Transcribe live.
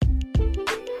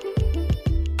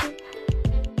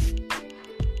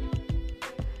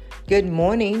Good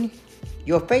morning.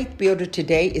 Your faith builder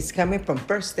today is coming from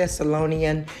 1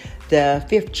 Thessalonians, the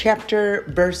 5th chapter,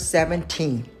 verse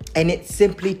 17. And it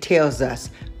simply tells us,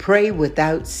 pray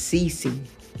without ceasing.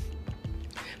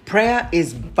 Prayer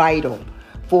is vital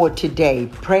for today.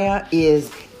 Prayer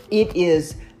is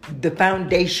the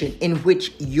foundation in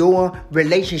which your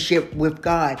relationship with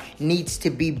God needs to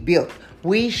be built.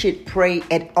 We should pray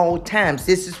at all times.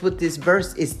 This is what this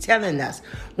verse is telling us.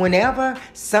 Whenever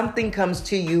something comes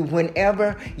to you,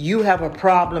 whenever you have a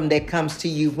problem that comes to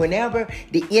you, whenever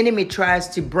the enemy tries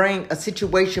to bring a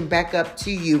situation back up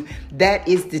to you, that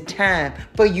is the time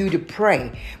for you to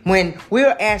pray. When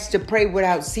we're asked to pray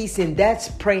without ceasing, that's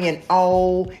praying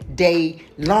all day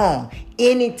long.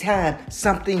 Anytime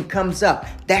something comes up,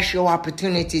 that's your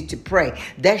opportunity to pray.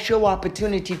 That's your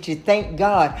opportunity to thank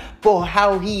God for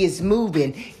how He is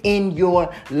moving in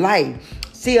your life.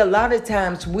 See, a lot of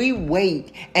times we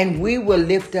wait and we will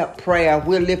lift up prayer.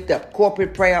 We'll lift up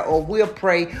corporate prayer, or we'll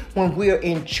pray when we're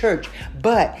in church.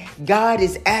 But God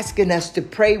is asking us to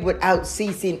pray without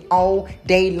ceasing all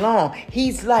day long.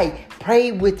 He's like,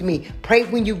 pray with me. Pray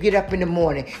when you get up in the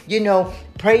morning.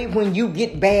 Pray when you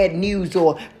get bad news,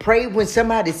 or pray when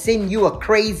somebody send you a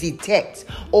crazy text,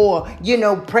 or,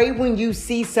 pray when you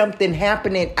see something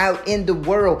happening out in the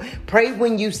world. Pray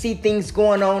when you see things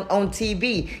going on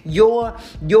TV.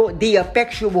 The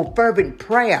effectual fervent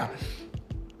prayer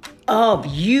of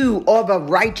you, or of a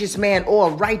righteous man or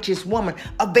a righteous woman,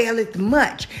 availeth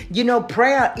much.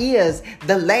 Prayer is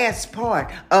the last part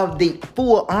of the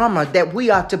full armor that we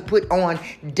are to put on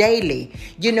daily.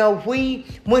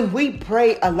 When we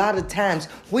pray, a lot of times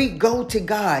we go to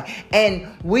God and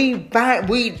we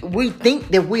think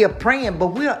that we are praying, but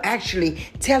we are actually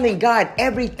telling God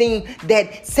everything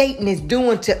that Satan is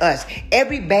doing to us,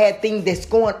 every bad thing that's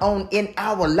going on in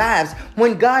our lives,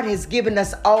 when God has given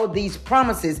us all these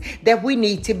promises that we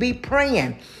need to be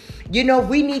praying.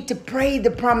 We need to pray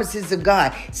the promises of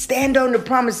God. Stand on the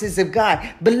promises of God.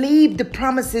 Believe the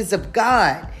promises of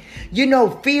God.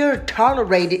 Fear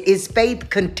tolerated is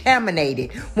faith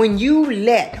contaminated. When you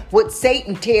let what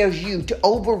Satan tells you to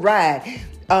override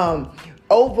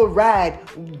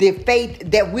the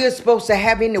faith that we're supposed to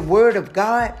have in the Word of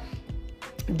God,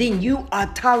 then you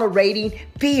are tolerating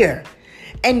fear.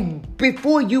 And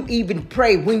before you even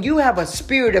pray, when you have a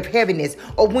spirit of heaviness,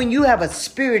 or when you have a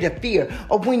spirit of fear,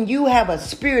 or when you have a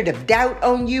spirit of doubt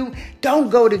on you, don't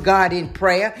go to God in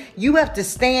prayer. You have to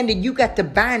stand and you got to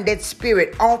bind that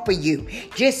spirit off of you.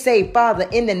 Just say, Father,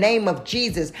 in the name of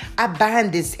Jesus, I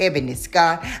bind this heaviness,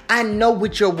 God. I know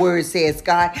what your word says,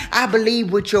 God. I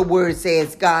believe what your word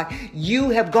says, God. You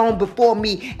have gone before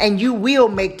me and you will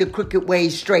make the crooked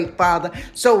ways straight, Father.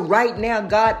 So right now,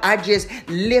 God, I just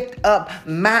lift up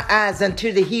my eyes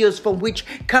unto the hills from which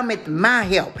cometh my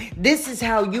help. This is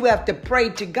how you have to pray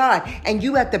to God, and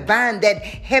you have to bind that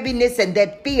heaviness and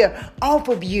that fear off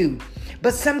of you.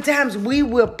 But sometimes we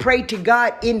will pray to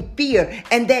God in fear,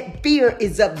 and that fear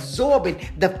is absorbing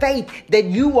the faith that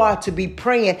you are to be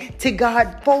praying to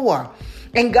God for.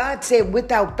 And God said,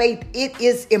 without faith, it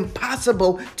is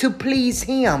impossible to please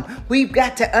Him. We've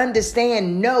got to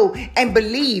understand, know, and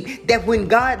believe that when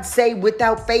God say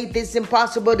without faith, it's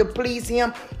impossible to please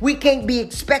Him, we can't be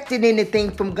expecting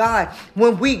anything from God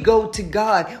when we go to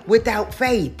God without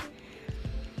faith.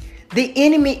 The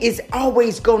enemy is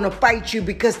always going to fight you,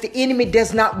 because the enemy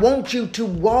does not want you to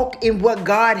walk in what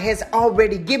God has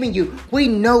already given you. We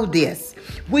know this.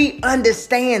 We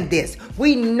understand this.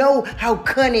 We know how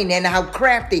cunning and how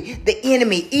crafty the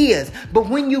enemy is. But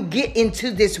when you get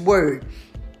into this word,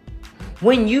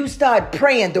 when you start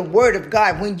praying the word of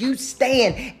God, when you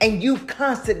stand and you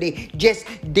constantly just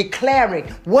declaring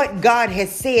what God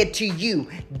has said to you,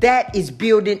 that is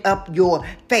building up your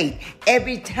faith.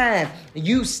 Every time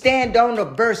you stand on a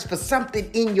verse for something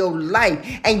in your life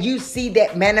and you see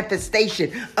that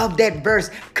manifestation of that verse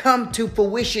come to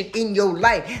fruition in your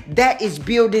life, that is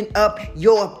building up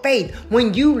your faith.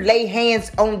 When you lay hands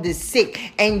on the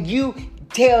sick and you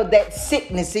tell that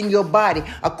sickness in your body,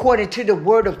 according to the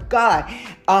word of God,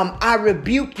 I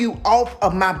rebuke you off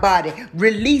of my body.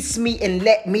 Release me and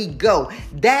let me go.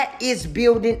 That is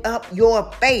building up your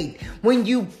faith. When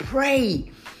you pray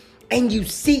and you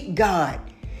seek God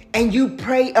and you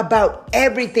pray about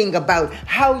everything, about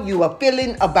how you are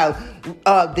feeling, about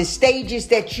the stages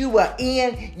that you are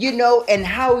in, and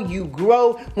how you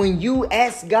grow, when you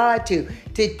ask God to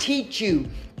teach you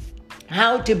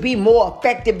how to be more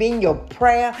effective in your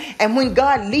prayer. And when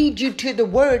God leads you to the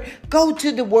word, go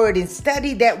to the word and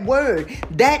study that word.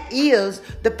 That is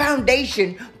the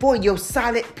foundation for your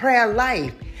solid prayer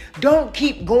life. Don't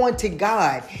keep going to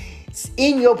God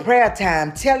in your prayer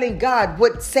time, telling God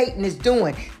what Satan is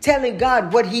doing, telling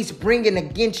God what he's bringing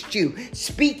against you,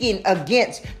 speaking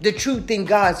against the truth in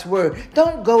God's word.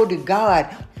 Don't go to God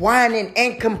whining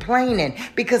and complaining,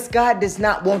 because God does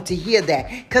not want to hear that,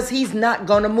 because he's not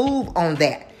going to move on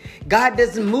that. God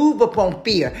doesn't move upon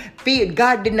fear.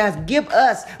 God did not give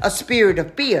us a spirit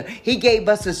of fear. He gave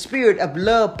us a spirit of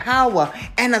love, power,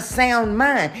 and a sound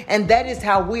mind. And that is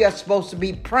how we are supposed to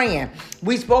be praying.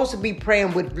 We're supposed to be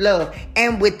praying with love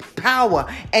and with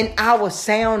power. And our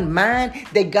sound mind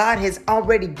that God has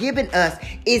already given us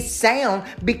is sound,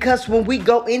 because when we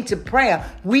go into prayer,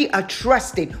 we are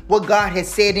trusting what God has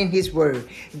said in his word.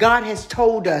 God has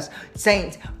told us,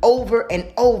 saints, over and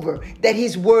over, that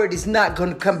his word is not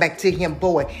going to come back to him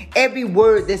void. Every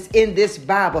word that's in this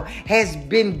Bible has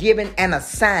been given an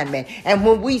assignment. And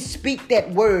when we speak that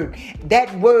word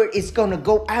is going to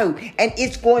go out and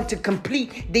it's going to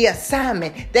complete the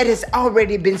assignment that has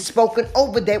already been spoken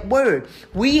over that word.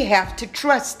 We have to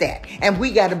trust that, and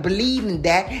we got to believe in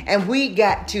that, and we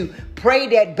got to pray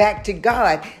that back to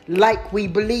God like we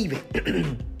believe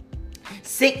it.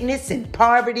 Sickness and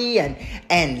poverty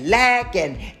and lack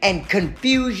and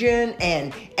confusion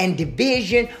and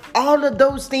division, all of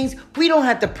those things, we don't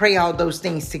have to pray all those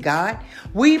things to God.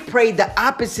 We pray the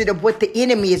opposite of what the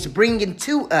enemy is bringing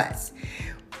to us.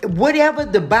 Whatever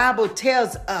the Bible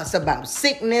tells us about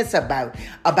sickness, about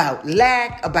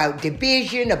lack, about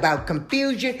division, about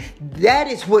confusion, that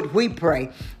is what we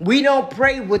pray. We don't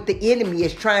pray what the enemy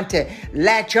is trying to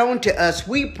latch on to us.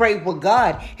 We pray what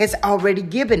God has already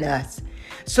given us.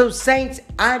 So, saints,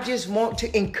 I just want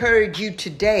to encourage you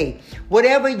today,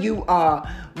 whatever you are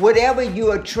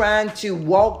trying to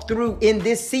walk through in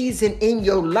this season in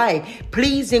your life,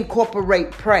 please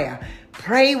incorporate prayer.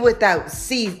 Pray without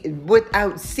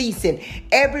ceasing.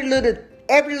 Every little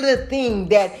thing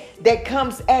that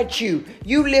comes at you,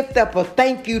 you lift up a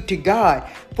thank you to God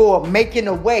for making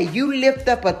a way. You lift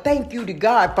up a thank you to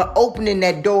God for opening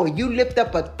that door. You lift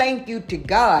up a thank you to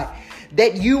God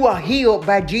that you are healed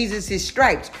by Jesus'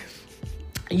 stripes.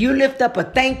 You lift up a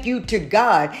thank you to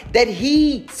God that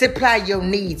he supply your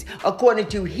needs according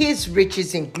to his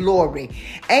riches and glory.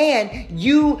 And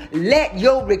you let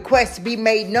your requests be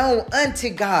made known unto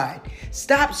God.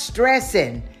 Stop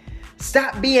stressing.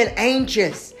 Stop being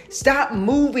anxious. Stop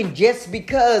moving just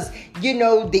because,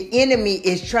 the enemy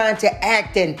is trying to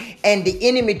act and the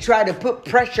enemy try to put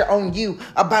pressure on you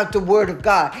about the word of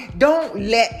God. Don't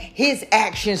let his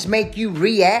actions make you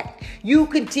react. You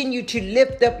continue to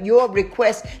lift up your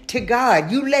request to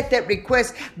God. You let that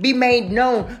request be made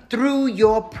known through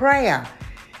your prayer.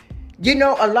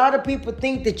 A lot of people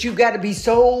think that you got to be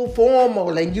so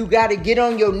formal and you got to get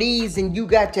on your knees and you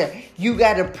got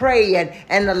to pray.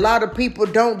 And a lot of people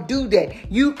don't do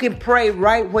that. You can pray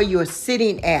right where you're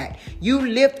sitting at. You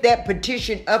lift that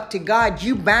petition up to God.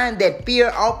 You bind that fear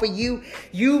off of you.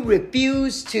 You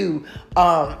refuse to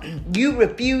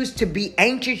be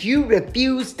anxious. You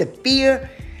refuse to fear,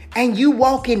 and you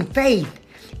walk in faith.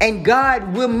 And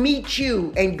God will meet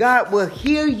you, and God will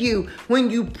hear you when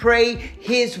you pray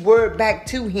his word back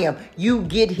to him. You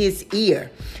get his ear.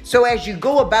 So as you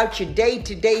go about your day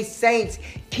today, saints,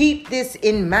 keep this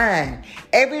in mind.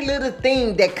 Every little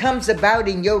thing that comes about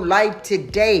in your life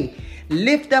today,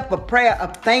 lift up a prayer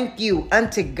of thank you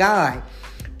unto God.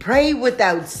 Pray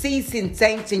without ceasing,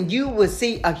 saints, and you will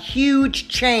see a huge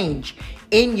change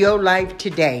in your life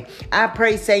today. I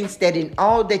pray, saints, that in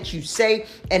all that you say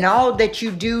and all that you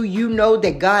do, you know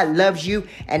that God loves you,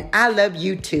 and I love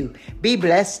you too. Be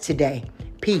blessed today.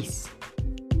 Peace.